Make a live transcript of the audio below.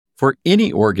For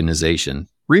any organization,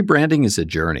 rebranding is a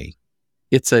journey.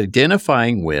 It's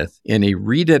identifying with and a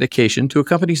rededication to a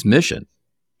company's mission.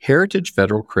 Heritage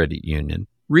Federal Credit Union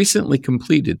recently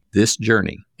completed this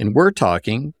journey, and we're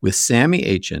talking with Sammy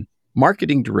Achen,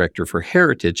 Marketing Director for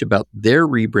Heritage, about their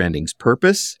rebranding's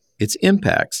purpose, its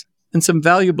impacts, and some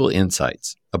valuable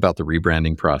insights about the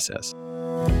rebranding process.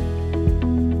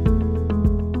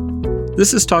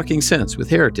 This is Talking Sense with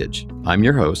Heritage. I'm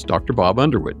your host, Dr. Bob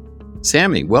Underwood.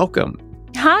 Sammy, welcome.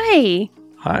 Hi.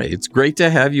 Hi, it's great to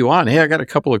have you on. Hey, I got a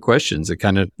couple of questions at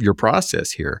kind of your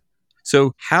process here.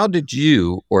 So how did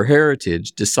you or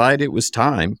Heritage decide it was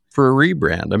time for a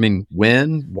rebrand? I mean,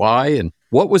 when, why, and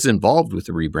what was involved with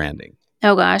the rebranding?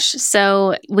 Oh gosh.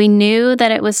 So we knew that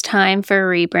it was time for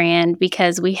a rebrand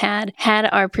because we had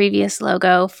our previous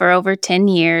logo for over 10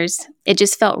 years. It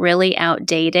just felt really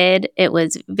outdated. It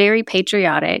was very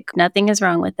patriotic. Nothing is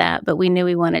wrong with that, but we knew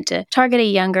we wanted to target a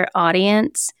younger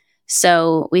audience.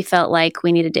 So we felt like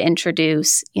we needed to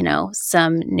introduce,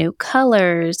 some new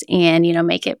colors and,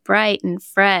 make it bright and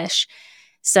fresh.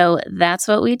 So that's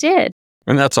what we did.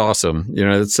 And that's awesome.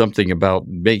 It's something about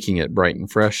making it bright and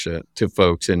fresh to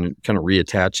folks, and it kind of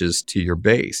reattaches to your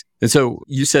base. And so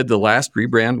you said the last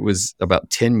rebrand was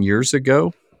about 10 years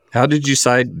ago. How did you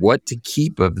decide what to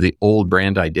keep of the old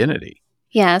brand identity?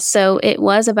 Yeah, so it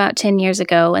was about 10 years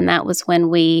ago, and that was when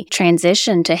we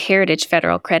transitioned to Heritage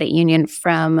Federal Credit Union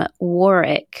from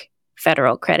Warwick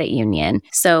Federal Credit Union.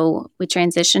 So we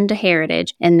transitioned to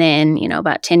Heritage, and then,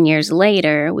 about 10 years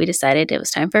later, we decided it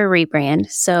was time for a rebrand.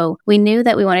 So we knew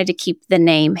that we wanted to keep the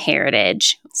name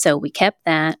Heritage. So we kept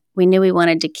that. We knew we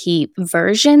wanted to keep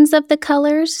versions of the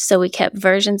colors. So we kept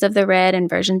versions of the red and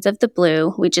versions of the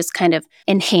blue. We just kind of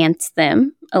enhanced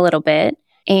them a little bit.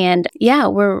 And yeah,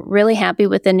 we're really happy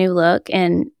with the new look.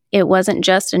 And it wasn't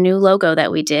just a new logo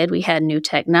that we did. We had new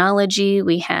technology.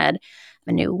 We had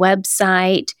a new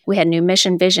website. We had new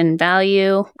mission, vision,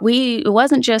 value. It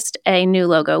wasn't just a new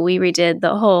logo. We redid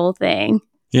the whole thing.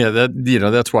 Yeah,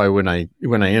 that's why when I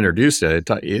introduced it,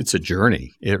 it's a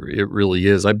journey. It really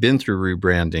is. I've been through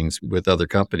rebrandings with other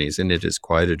companies, and it is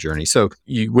quite a journey. So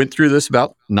you went through this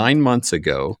about 9 months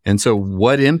ago. And so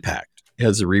what impact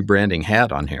has the rebranding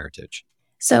had on Heritage?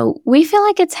 So we feel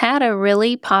like it's had a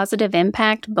really positive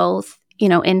impact, both,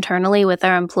 internally with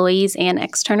our employees and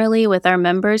externally with our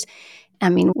members. I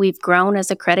mean, we've grown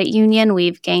as a credit union.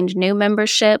 We've gained new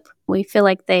membership. We feel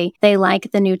like they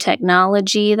like the new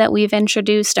technology that we've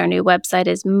introduced. Our new website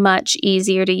is much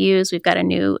easier to use. We've got a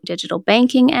new digital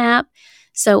banking app.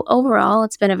 So overall,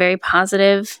 it's been a very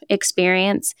positive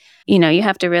experience. You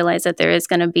have to realize that there is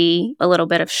going to be a little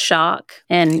bit of shock,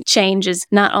 and change is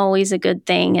not always a good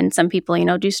thing. And some people,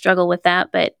 do struggle with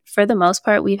that. But for the most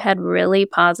part, we've had really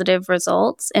positive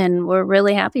results, and we're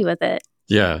really happy with it.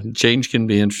 Yeah, change can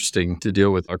be interesting to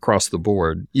deal with across the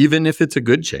board, even if it's a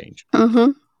good change.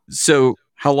 Mm-hmm. So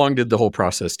how long did the whole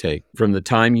process take from the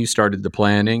time you started the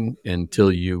planning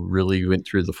until you really went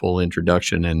through the full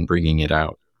introduction and bringing it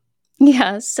out?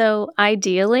 Yeah, so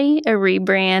ideally, a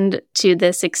rebrand to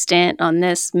this extent on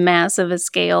this massive a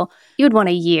scale, you would want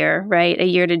a year, right? A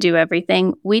year to do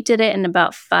everything. We did it in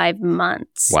about 5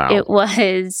 months. Wow. It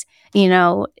was,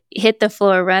 hit the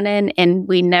floor running, and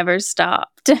we never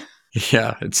stopped.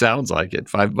 Yeah, it sounds like it.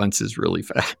 5 months is really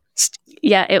fast.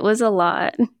 Yeah, it was a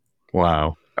lot.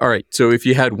 Wow. All right. So if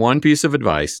you had one piece of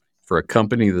advice for a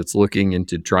company that's looking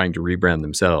into trying to rebrand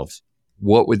themselves,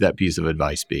 what would that piece of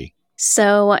advice be?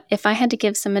 So if I had to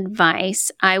give some advice,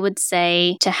 I would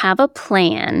say to have a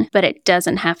plan, but it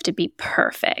doesn't have to be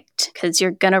perfect, because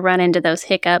you're going to run into those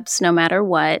hiccups no matter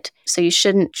what. So you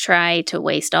shouldn't try to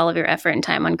waste all of your effort and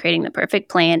time on creating the perfect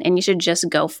plan, and you should just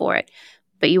go for it.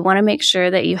 But you want to make sure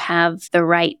that you have the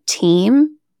right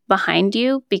team behind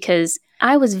you, because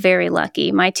I was very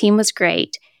lucky. My team was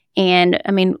great. And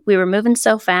we were moving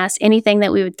so fast. Anything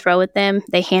that we would throw at them,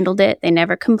 they handled it. They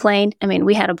never complained.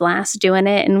 We had a blast doing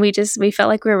it. And we felt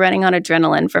like we were running on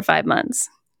adrenaline for 5 months.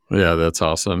 Yeah, that's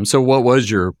awesome. So what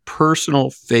was your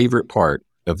personal favorite part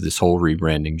of this whole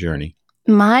rebranding journey?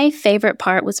 My favorite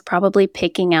part was probably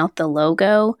picking out the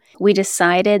logo. We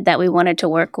decided that we wanted to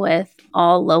work with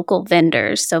all local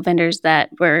vendors. So vendors that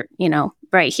were,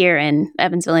 right here in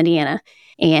Evansville, Indiana.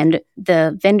 And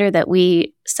the vendor that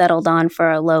we settled on for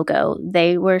our logo,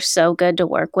 they were so good to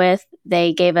work with.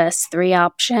 They gave us 3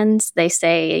 options. They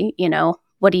say,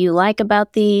 what do you like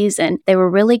about these? And they were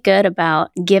really good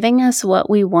about giving us what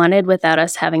we wanted without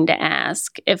us having to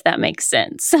ask, if that makes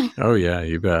sense. Oh, yeah,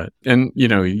 you bet. And,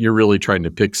 you're really trying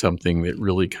to pick something that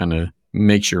really kind of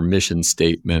makes your mission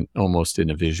statement almost in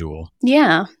a visual.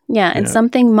 Yeah. And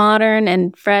something modern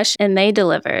and fresh, and they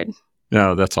delivered.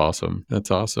 No, that's awesome.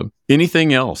 That's awesome.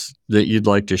 Anything else that you'd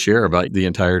like to share about the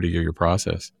entirety of your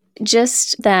process?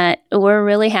 Just that we're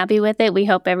really happy with it. We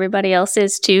hope everybody else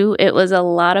is too. It was a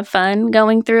lot of fun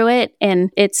going through it. And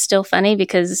it's still funny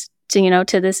because,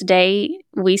 to this day,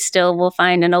 we still will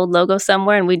find an old logo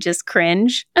somewhere and we just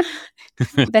cringe.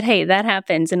 But hey, that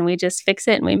happens and we just fix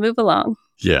it and we move along.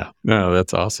 Yeah, no,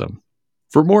 that's awesome.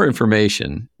 For more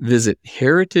information, visit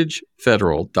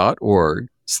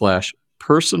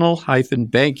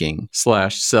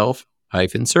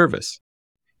heritagefederal.org/personal-banking/self-service.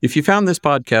 If you found this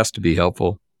podcast to be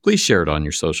helpful, please share it on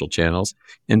your social channels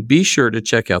and be sure to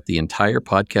check out the entire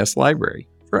podcast library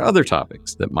for other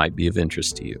topics that might be of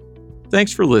interest to you.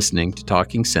 Thanks for listening to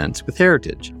Talking Sense with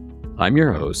Heritage. I'm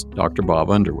your host, Dr. Bob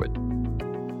Underwood.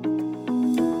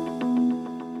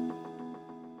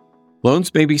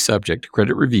 Loans may be subject to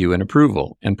credit review and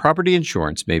approval, and property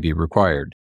insurance may be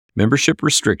required. Membership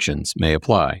restrictions may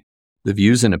apply. The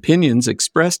views and opinions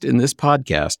expressed in this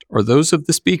podcast are those of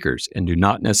the speakers and do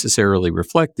not necessarily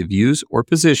reflect the views or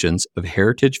positions of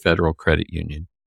Heritage Federal Credit Union.